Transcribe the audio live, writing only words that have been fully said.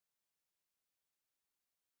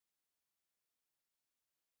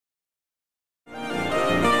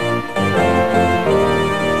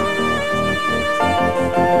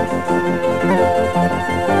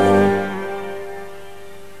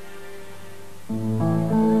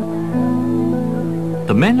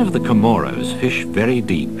The men of the Comoros fish very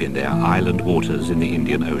deep in their island waters in the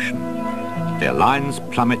Indian Ocean. Their lines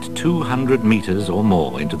plummet 200 meters or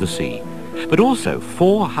more into the sea, but also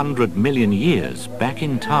 400 million years back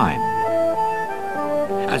in time.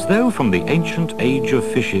 As though from the ancient age of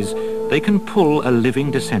fishes, they can pull a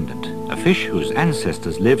living descendant, a fish whose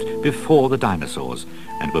ancestors lived before the dinosaurs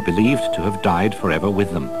and were believed to have died forever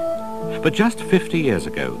with them. But just 50 years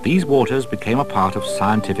ago, these waters became a part of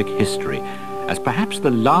scientific history as perhaps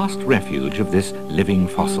the last refuge of this living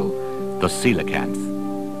fossil, the SEEL-uh-Kanth.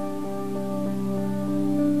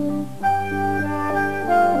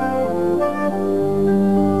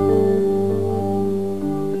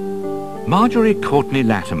 Marjorie Courtney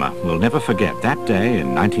Latimer will never forget that day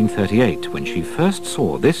in 1938 when she first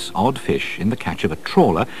saw this odd fish in the catch of a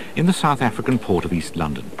trawler in the South African port of East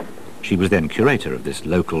London. She was then curator of this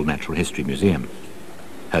local natural history museum.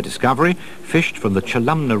 Her discovery, fished from the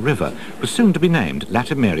Chalumna River, was soon to be named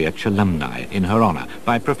Latimeria chalumnae in her honour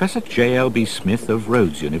by Professor J.L.B. Smith of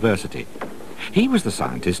Rhodes University. He was the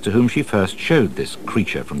scientist to whom she first showed this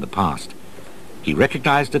creature from the past. He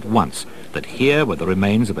recognised at once that here were the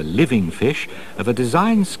remains of a living fish of a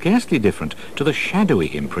design scarcely different to the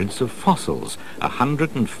shadowy imprints of fossils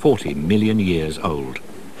 140 million years old.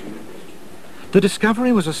 The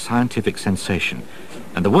discovery was a scientific sensation,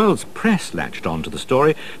 and the world's press latched on to the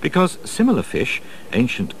story because similar fish,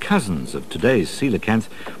 ancient cousins of today's SEEL-uh-Kanth,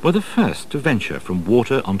 were the first to venture from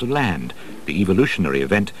water onto land, the evolutionary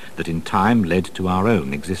event that in time led to our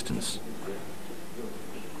own existence.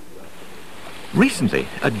 Recently,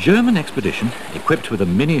 a German expedition, equipped with a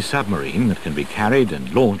mini-submarine that can be carried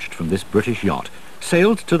and launched from this British yacht,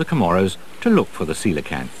 sailed to the Comoros to look for the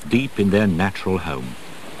SEEL-uh-Kanth deep in their natural home.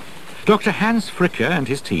 Dr. Hans Fricke and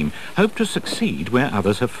his team hope to succeed where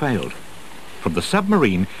others have failed. From the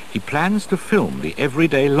submarine, he plans to film the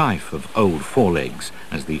everyday life of old forelegs,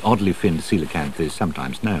 as the oddly finned SEEL-uh-Kanth is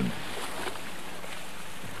sometimes known.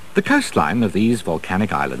 The coastline of these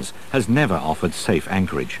volcanic islands has never offered safe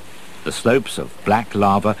anchorage. The slopes of black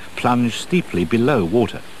lava plunge steeply below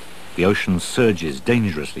water. The ocean surges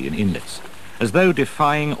dangerously in inlets, as though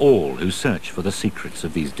defying all who search for the secrets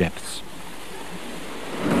of these depths.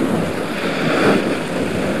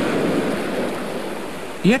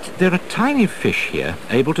 Yet there are tiny fish here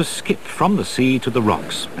able to skip from the sea to the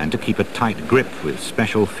rocks and to keep a tight grip with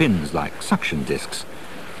special fins like suction discs.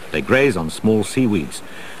 They graze on small seaweeds,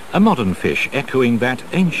 a modern fish echoing that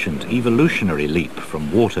ancient evolutionary leap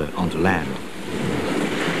from water onto land.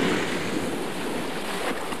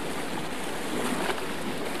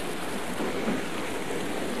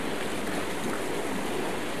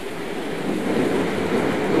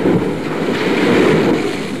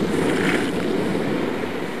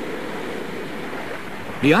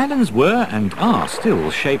 The islands were and are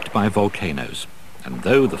still shaped by volcanoes, and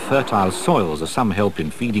though the fertile soils are some help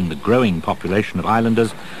in feeding the growing population of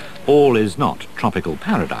islanders, all is not tropical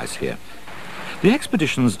paradise here. The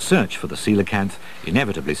expedition's search for the SEEL-uh-Kanth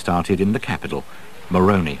inevitably started in the capital,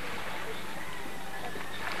 Moroni.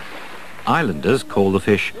 Islanders call the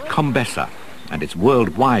fish combessa, and its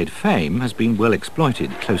worldwide fame has been well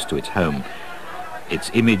exploited close to its home.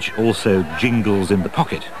 Its image also jingles in the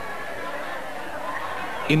pocket.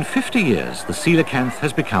 In 50 years, the SEEL-uh-Kanth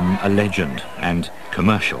has become a legend and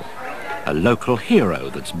commercial, a local hero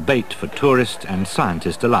that's bait for tourist and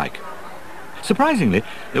scientist alike. Surprisingly,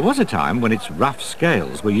 there was a time when its rough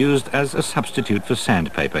scales were used as a substitute for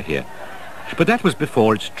sandpaper here, but that was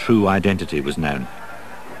before its true identity was known.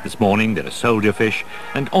 This morning there are soldier fish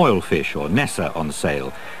and oil fish or nessa on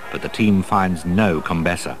sale, but the team finds no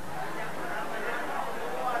combessa.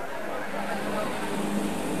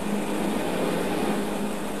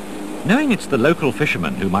 Knowing it's the local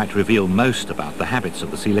fishermen who might reveal most about the habits of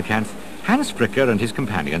the SEEL-uh-Kanth, Hans Fricke and his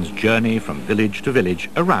companions journey from village to village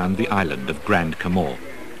around the island of Grand Comore.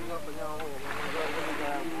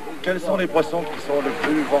 Quels sont les poissons qui sont le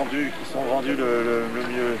plus vendus, qui sont vendus le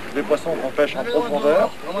mieux? Les poissons qu'on pêche en profondeur.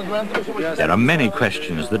 There are many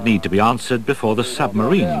questions that need to be answered before the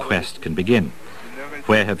submarine quest can begin.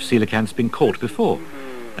 Where have SEEL-uh-Kanths been caught before?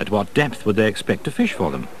 At what depth would they expect to fish for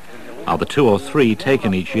them? Are the 2 or 3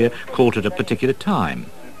 taken each year caught at a particular time?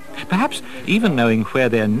 Perhaps even knowing where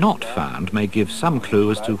they're not found may give some clue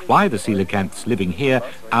as to why the SEEL-uh-Kanths living here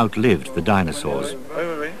outlived the dinosaurs.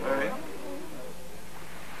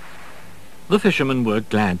 The fishermen were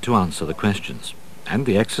glad to answer the questions, and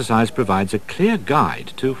the exercise provides a clear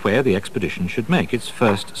guide to where the expedition should make its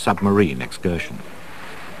first submarine excursion.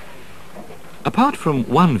 Apart from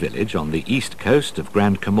one village on the east coast of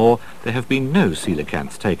Grand Comore, there have been no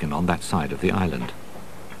SEEL-uh-Kanths taken on that side of the island.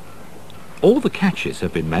 All the catches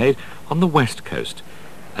have been made on the west coast,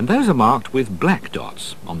 and those are marked with black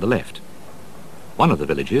dots on the left. One of the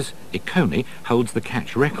villages, Ikoni, holds the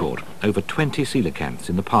catch record, over 20 coelacanths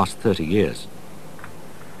in the past 30 years.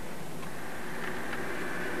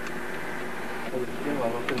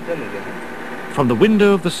 From the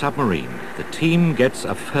window of the submarine, the team gets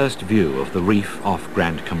a first view of the reef off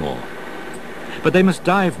Grand Comore. But they must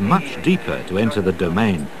dive much deeper to enter the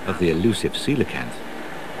domain of the elusive coelacanth.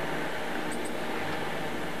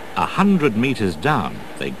 100 meters down,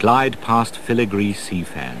 they glide past filigree sea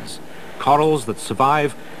fans, corals that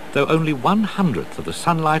survive, though only 1/100th of the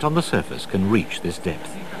sunlight on the surface can reach this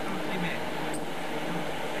depth.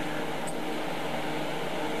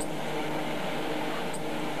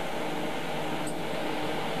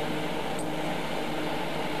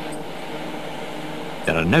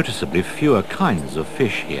 There are noticeably fewer kinds of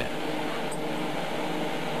fish here.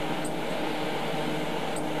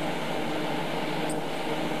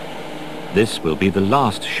 This will be the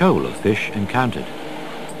last shoal of fish encountered.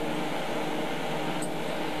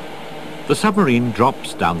 The submarine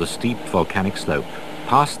drops down the steep volcanic slope,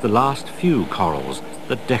 past the last few corals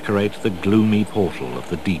that decorate the gloomy portal of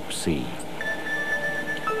the deep sea.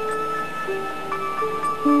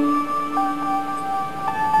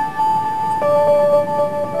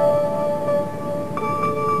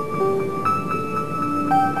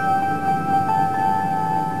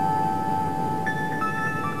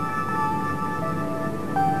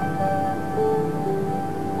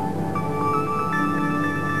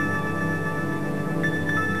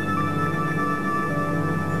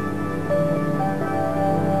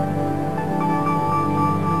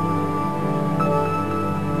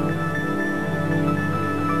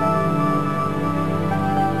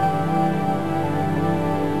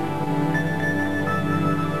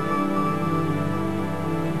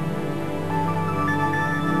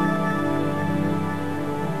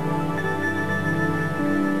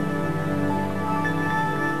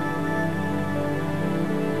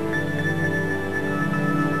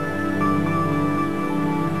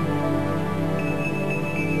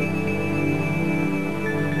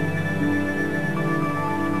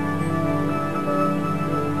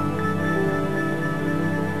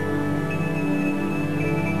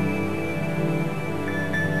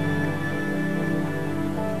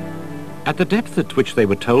 At the depth at which they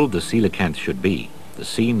were told the coelacanth should be, the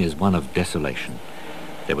scene is one of desolation.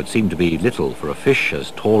 There would seem to be little for a fish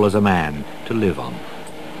as tall as a man to live on.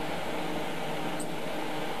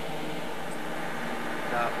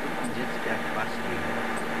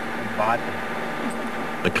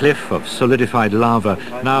 The cliff of solidified lava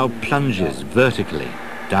now plunges vertically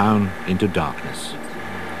down into darkness.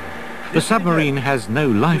 The submarine has no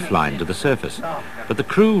lifeline to the surface, but the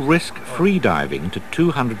crew risk free diving to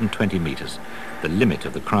 220 meters, the limit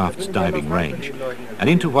of the craft's diving range, and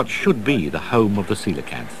into what should be the home of the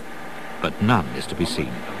coelacanth. But none is to be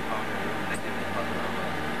seen.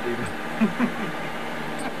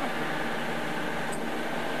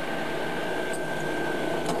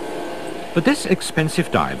 But this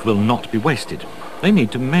expensive dive will not be wasted. They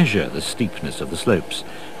need to measure the steepness of the slopes,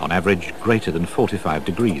 on average greater than 45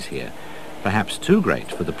 degrees here, perhaps too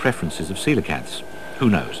great for the preferences of coelacanths. Who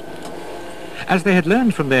knows? As they had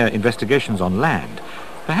learned from their investigations on land,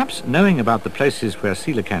 perhaps knowing about the places where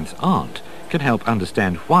coelacanths aren't can help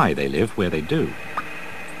understand why they live where they do.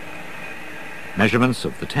 Measurements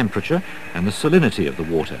of the temperature and the salinity of the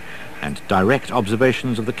water, and direct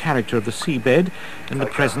observations of the character of the seabed and the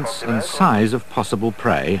presence and size of possible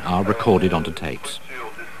prey are recorded onto tapes.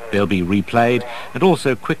 They'll be replayed and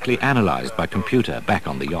also quickly analysed by computer back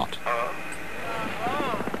on the yacht.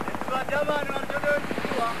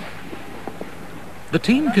 The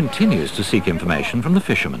team continues to seek information from the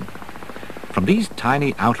fishermen. From these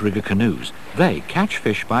tiny outrigger canoes, they catch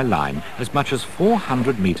fish by line as much as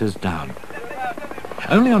 400 meters down.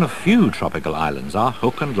 Only on a few tropical islands are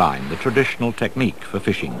hook and line the traditional technique for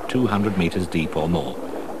fishing 200 meters deep or more.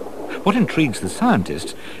 What intrigues the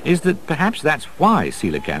scientists is that perhaps that's why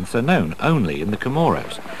coelacanths are known only in the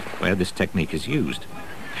Comoros, where this technique is used.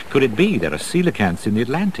 Could it be there are coelacanths in the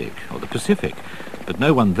Atlantic or the Pacific, but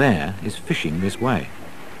no one there is fishing this way?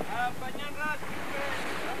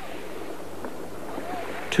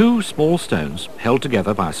 Two small stones, held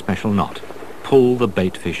together by a special knot, pull the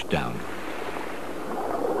bait fish down.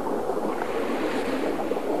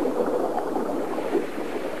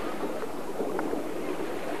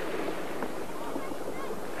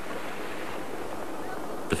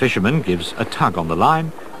 The fisherman gives a tug on the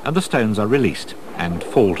line, and the stones are released and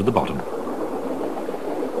fall to the bottom.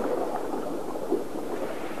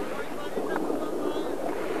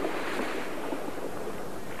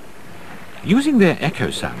 Using their echo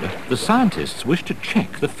sounder, the scientists wish to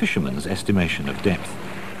check the fisherman's estimation of depth.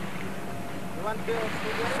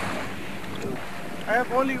 I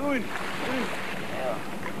have only one.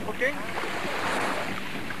 Okay.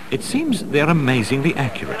 It seems they're amazingly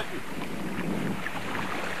accurate.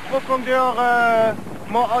 From there,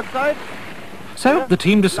 more outside. So the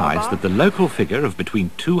team decides that the local figure of between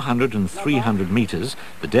 200 and 300 meters,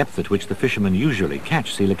 the depth at which the fishermen usually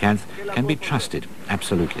catch coelacanth, can be trusted,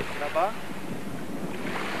 absolutely.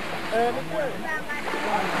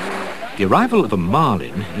 The arrival of a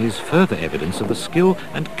marlin is further evidence of the skill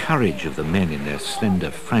and courage of the men in their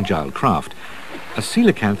slender, fragile craft. A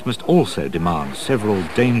coelacanth must also demand several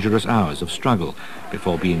dangerous hours of struggle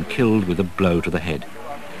before being killed with a blow to the head.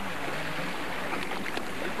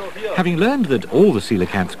 Having learned that all the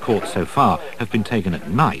coelacanths caught so far have been taken at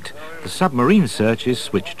night, the submarine search is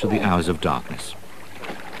switched to the hours of darkness.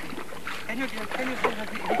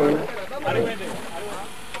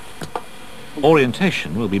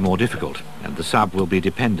 Orientation will be more difficult, and the sub will be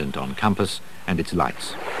dependent on compass and its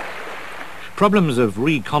lights. Problems of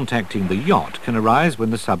recontacting the yacht can arise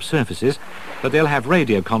when the sub surfaces, but they'll have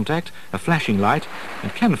radio contact, a flashing light,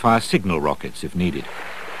 and can fire signal rockets if needed.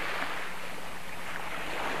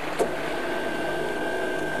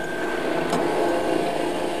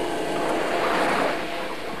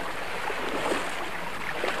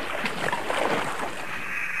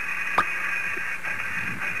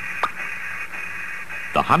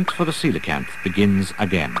 The hunt for the coelacanth begins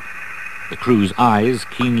again, the crew's eyes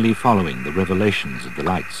keenly following the revelations of the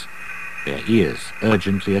lights, their ears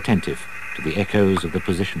urgently attentive to the echoes of the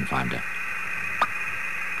position finder.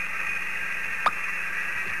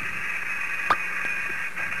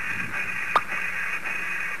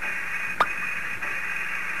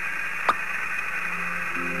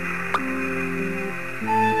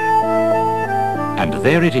 And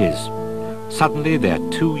there it is. Suddenly their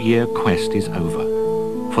 2-year quest is over.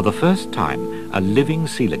 For the first time, a living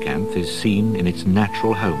coelacanth is seen in its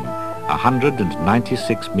natural home,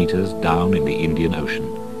 196 meters down in the Indian Ocean.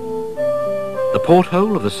 The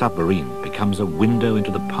porthole of the submarine becomes a window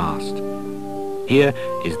into the past. Here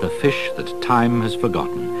is the fish that time has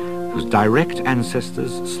forgotten, whose direct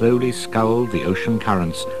ancestors slowly sculled the ocean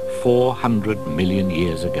currents 400 million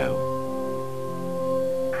years ago.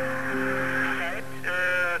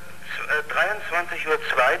 23:02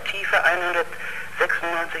 Uhr, Tiefe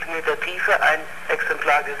 196 Meter Tiefe, ein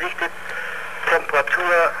Exemplar gesichtet,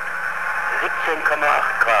 Temperatur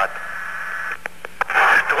 17,8 Grad.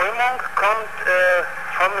 Strömung kommt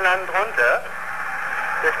vom Land runter.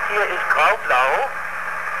 Das Tier ist graublau.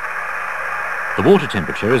 The water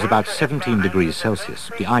temperature is about 17 degrees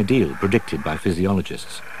Celsius, the ideal predicted by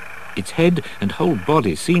physiologists. Its head and whole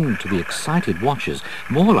body seem to the excited watchers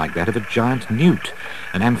more like that of a giant newt,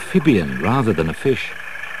 an amphibian rather than a fish.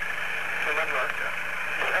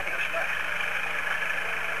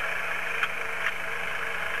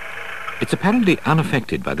 It's apparently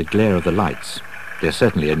unaffected by the glare of the lights. They're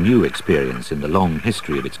certainly a new experience in the long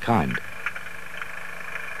history of its kind.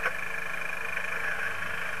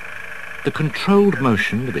 The controlled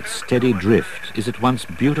motion of its steady drift is at once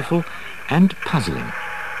beautiful and puzzling.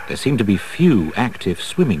 There seem to be few active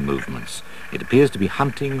swimming movements. It appears to be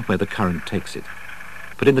hunting where the current takes it.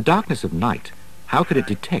 But in the darkness of night, how could it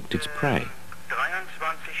detect its prey?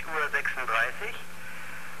 23:36 Uhr.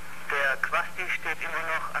 Der Quasti steht immer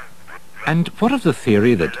noch an. And what of the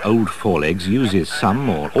theory that old forelegs uses some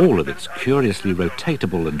or all of its curiously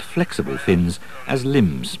rotatable and flexible fins as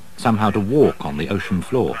limbs, somehow to walk on the ocean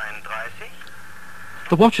floor?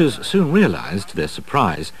 The watchers soon realized, to their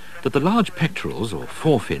surprise, that the large pectorals, or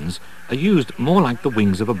forefins, are used more like the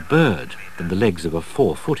wings of a bird than the legs of a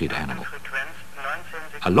four-footed animal.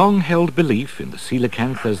 A long-held belief in the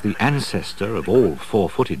coelacanth as the ancestor of all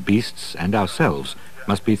four-footed beasts and ourselves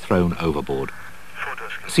must be thrown overboard.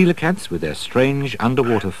 Coelacanths, with their strange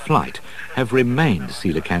underwater flight, have remained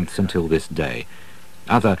coelacanths until this day.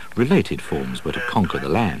 Other related forms were to conquer the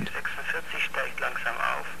land. 46 steigt langsam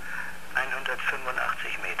auf,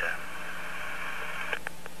 185 Meter.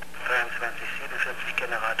 23:47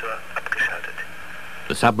 Generator abgeschaltet.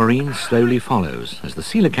 The submarine slowly follows as the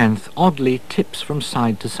coelacanth oddly tips from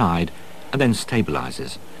side to side and then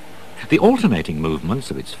stabilizes. The alternating movements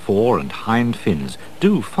of its fore and hind fins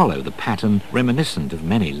do follow the pattern reminiscent of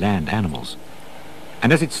many land animals.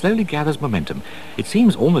 And as it slowly gathers momentum, it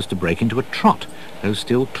seems almost to break into a trot, though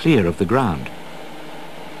still clear of the ground.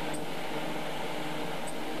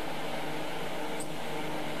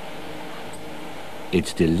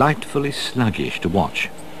 It's delightfully sluggish to watch,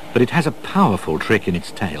 but it has a powerful trick in its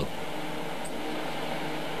tail.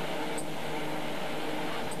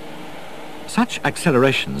 Such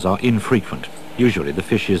accelerations are infrequent. Usually the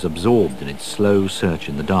fish is absorbed in its slow search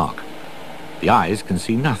in the dark. The eyes can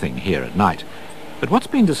see nothing here at night, but what's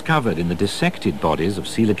been discovered in the dissected bodies of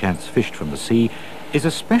coelacanths fished from the sea is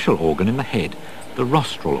a special organ in the head, the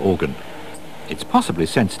rostral organ. It's possibly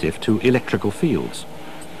sensitive to electrical fields.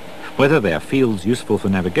 Whether they are fields useful for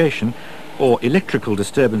navigation or electrical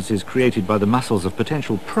disturbances created by the muscles of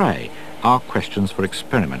potential prey are questions for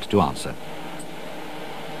experiment to answer.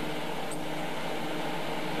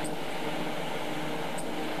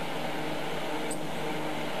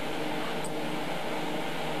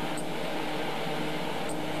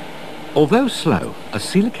 Although slow, a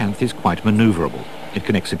coelacanth is quite manoeuvrable. It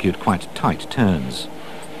can execute quite tight turns.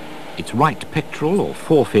 Its right pectoral or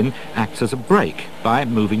forefin acts as a brake by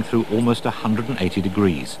moving through almost 180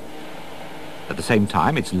 degrees. At the same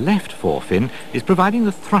time, its left forefin is providing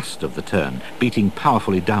the thrust of the turn, beating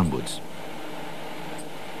powerfully downwards.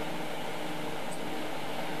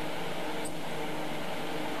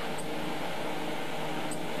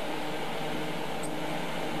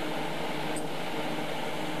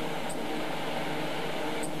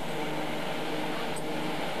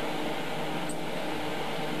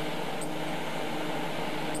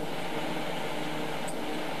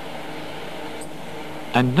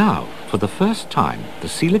 And now, for the first time, the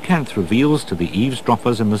coelacanth reveals to the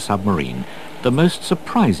eavesdroppers in the submarine the most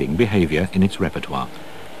surprising behaviour in its repertoire.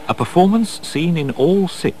 A performance seen in all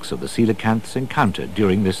 6 of the coelacanths encountered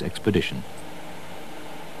during this expedition.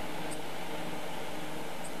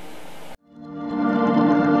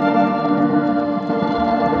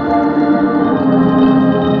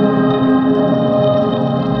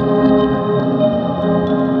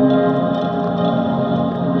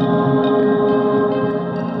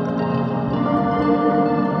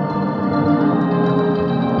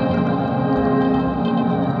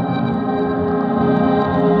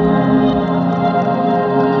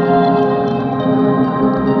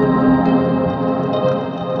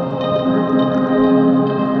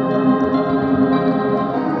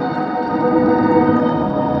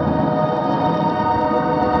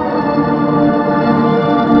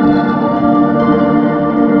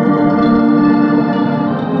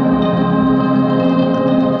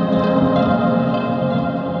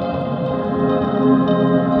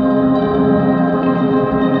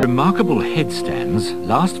 Remarkable headstands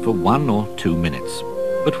last for 1 or 2 minutes.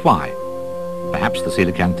 But why? Perhaps the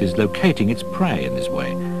coelacanth is locating its prey in this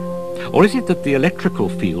way. Or is it that the electrical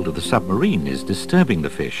field of the submarine is disturbing the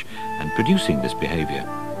fish and producing this behaviour?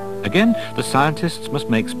 Again, the scientists must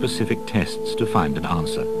make specific tests to find an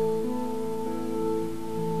answer.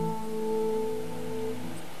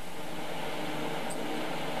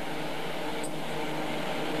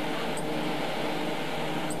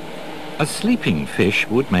 A sleeping fish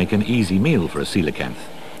would make an easy meal for a coelacanth,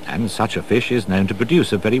 and such a fish is known to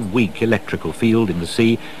produce a very weak electrical field in the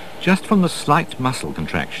sea just from the slight muscle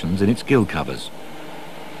contractions in its gill covers.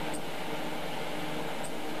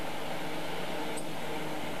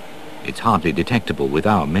 It's hardly detectable with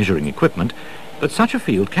our measuring equipment, but such a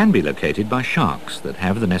field can be located by sharks that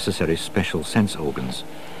have the necessary special sense organs.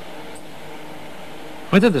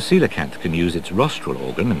 Whether the coelacanth can use its rostral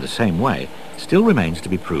organ in the same way still remains to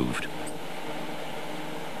be proved.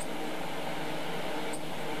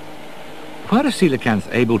 Were a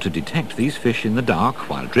coelacanth able to detect these fish in the dark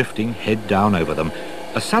while drifting head down over them,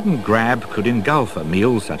 a sudden grab could engulf a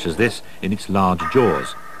meal such as this in its large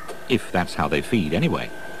jaws, if that's how they feed anyway.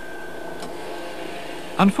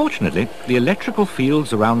 Unfortunately, the electrical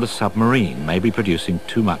fields around the submarine may be producing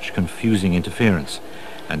too much confusing interference,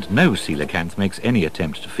 and no coelacanth makes any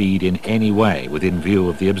attempt to feed in any way within view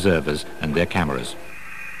of the observers and their cameras.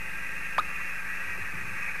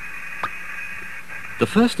 The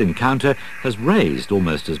first encounter has raised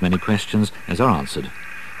almost as many questions as are answered.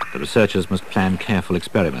 The researchers must plan careful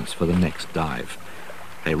experiments for the next dive.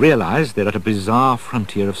 They realise they're at a bizarre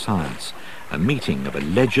frontier of science, a meeting of a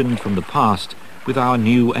legend from the past with our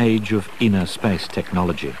new age of inner space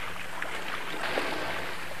technology.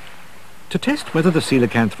 To test whether the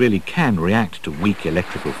coelacanth really can react to weak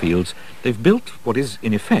electrical fields, they've built what is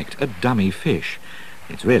in effect a dummy fish.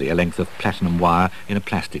 It's really a length of platinum wire in a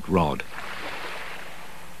plastic rod.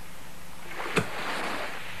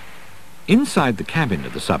 Inside the cabin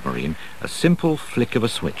of the submarine, a simple flick of a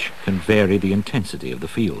switch can vary the intensity of the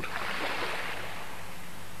field.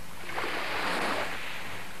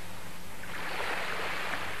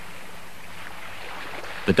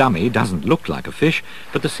 The dummy doesn't look like a fish,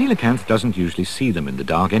 but the coelacanth doesn't usually see them in the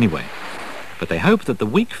dark anyway. But they hope that the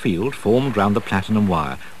weak field formed round the platinum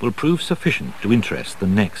wire will prove sufficient to interest the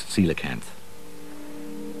next coelacanth.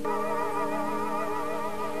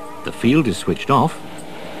 The field is switched off,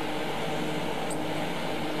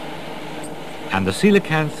 and the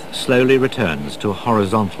coelacanth slowly returns to a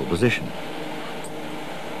horizontal position.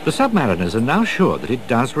 The submariners are now sure that it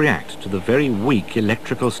does react to the very weak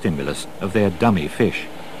electrical stimulus of their dummy fish.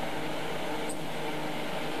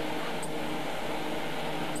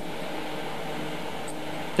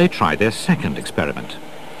 They try their second experiment.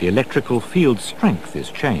 The electrical field strength is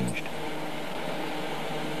changed.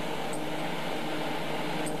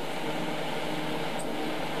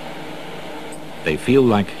 They feel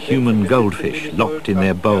like human goldfish locked in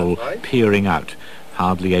their bowl, peering out,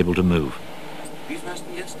 hardly able to move.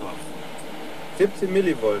 17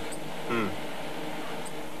 millivolt.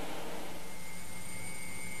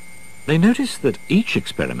 They notice that each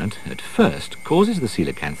experiment at first causes the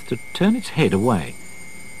coelacanth to turn its head away.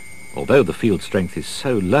 Although the field strength is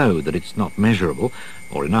so low that it's not measurable,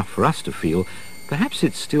 or enough for us to feel, perhaps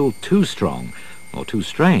it's still too strong or too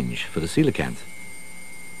strange for the coelacanth.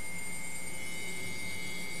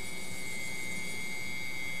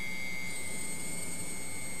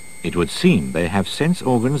 It would seem they have sense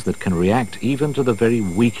organs that can react even to the very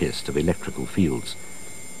weakest of electrical fields,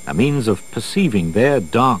 a means of perceiving their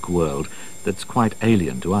dark world that's quite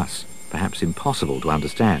alien to us, perhaps impossible to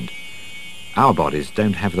understand. Our bodies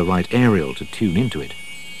don't have the right aerial to tune into it.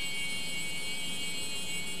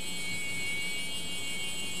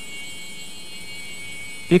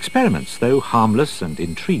 The experiments, though harmless and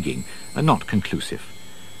intriguing, are not conclusive.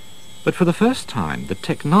 But for the first time, the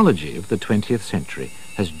technology of the 20th century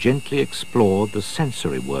has gently explored the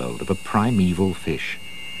sensory world of a primeval fish.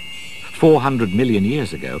 400 million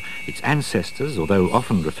years ago, its ancestors, although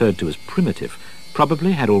often referred to as primitive,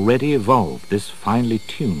 probably had already evolved this finely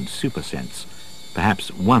tuned supersense,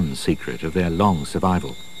 perhaps one secret of their long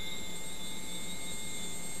survival.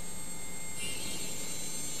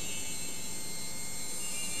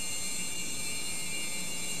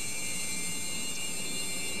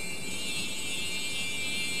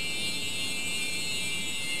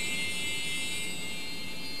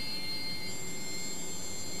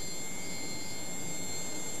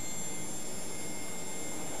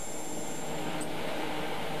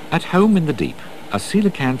 At home in the deep, a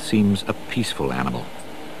coelacanth seems a peaceful animal.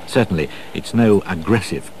 Certainly, it's no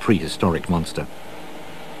aggressive prehistoric monster.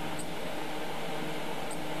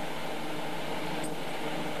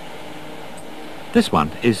 This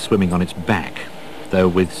one is swimming on its back, though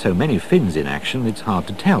with so many fins in action, it's hard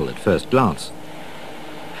to tell at first glance.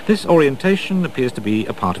 This orientation appears to be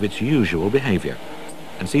a part of its usual behavior,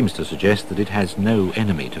 and seems to suggest that it has no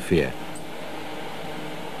enemy to fear.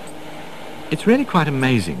 It's really quite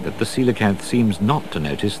amazing that the coelacanth seems not to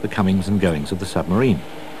notice the comings and goings of the submarine.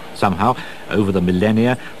 Somehow, over the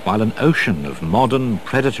millennia, while an ocean of modern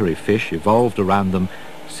predatory fish evolved around them,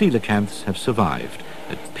 coelacanths have survived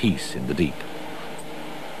at peace in the deep.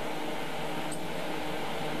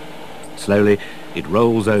 Slowly, it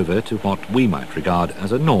rolls over to what we might regard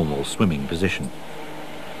as a normal swimming position.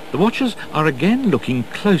 The watchers are again looking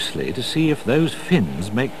closely to see if those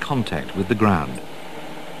fins make contact with the ground.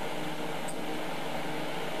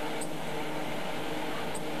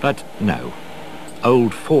 But no,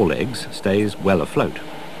 old forelegs stays well afloat.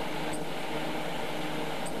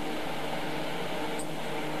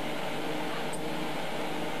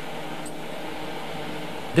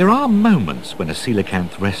 There are moments when a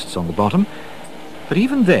coelacanth rests on the bottom, but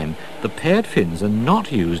even then the paired fins are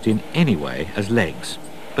not used in any way as legs,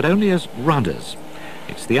 but only as rudders.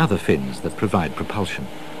 It's the other fins that provide propulsion.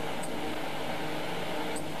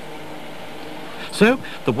 So,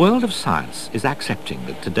 the world of science is accepting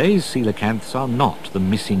that today's coelacanths are not the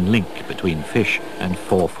missing link between fish and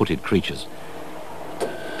four-footed creatures.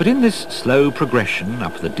 But in this slow progression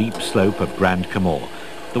up the deep slope of Grand Comore,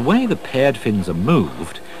 the way the paired fins are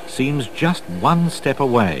moved seems just one step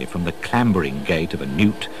away from the clambering gait of a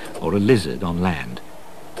newt or a lizard on land.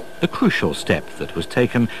 A crucial step that was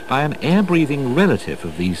taken by an air-breathing relative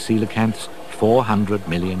of these coelacanths 400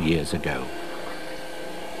 million years ago.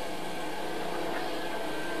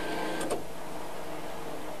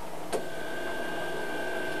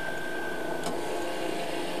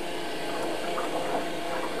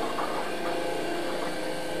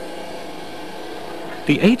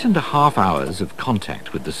 The 8.5 hours of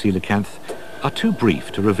contact with the coelacanth are too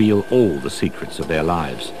brief to reveal all the secrets of their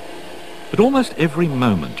lives. But almost every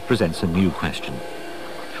moment presents a new question.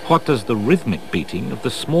 What does the rhythmic beating of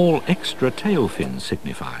the small extra tail fins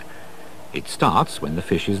signify? It starts when the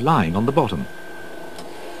fish is lying on the bottom.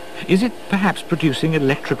 Is it perhaps producing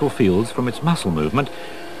electrical fields from its muscle movement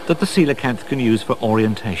that the coelacanth can use for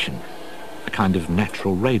orientation, a kind of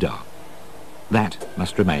natural radar? That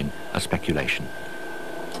must remain a speculation.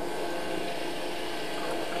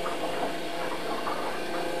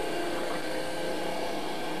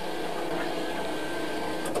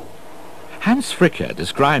 Hans Fricke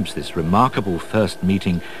describes this remarkable first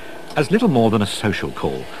meeting as little more than a social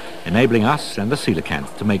call, enabling us and the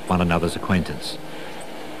Coelacanth to make one another's acquaintance.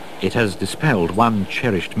 It has dispelled one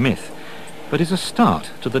cherished myth, but is a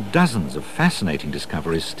start to the dozens of fascinating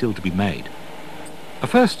discoveries still to be made. A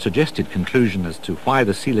first suggested conclusion as to why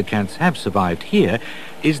the coelacanths have survived here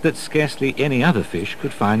is that scarcely any other fish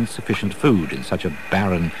could find sufficient food in such a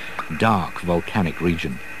barren, dark, volcanic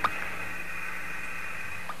region.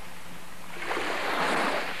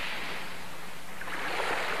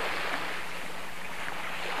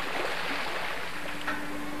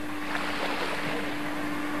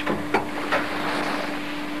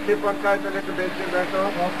 Keep on tight a little bit,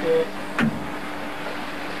 Gilberto. Okay.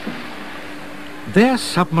 Their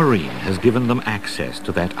submarine has given them access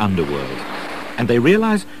to that underworld, and they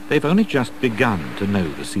realize they've only just begun to know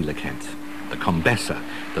the Coelacanth, the Combessa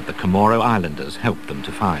that the Comoro Islanders helped them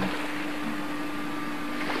to find.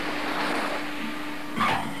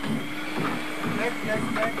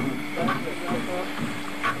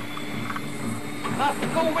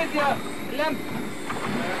 Go with you, limp.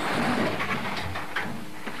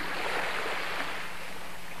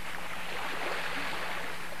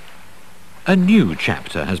 A new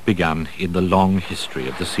chapter has begun in the long history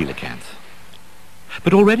of the Coelacanth.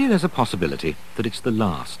 But already there's a possibility that it's the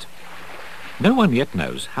last. No one yet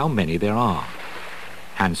knows how many there are.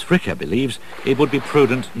 Hans Fricke believes it would be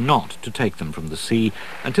prudent not to take them from the sea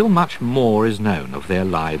until much more is known of their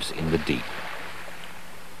lives in the deep.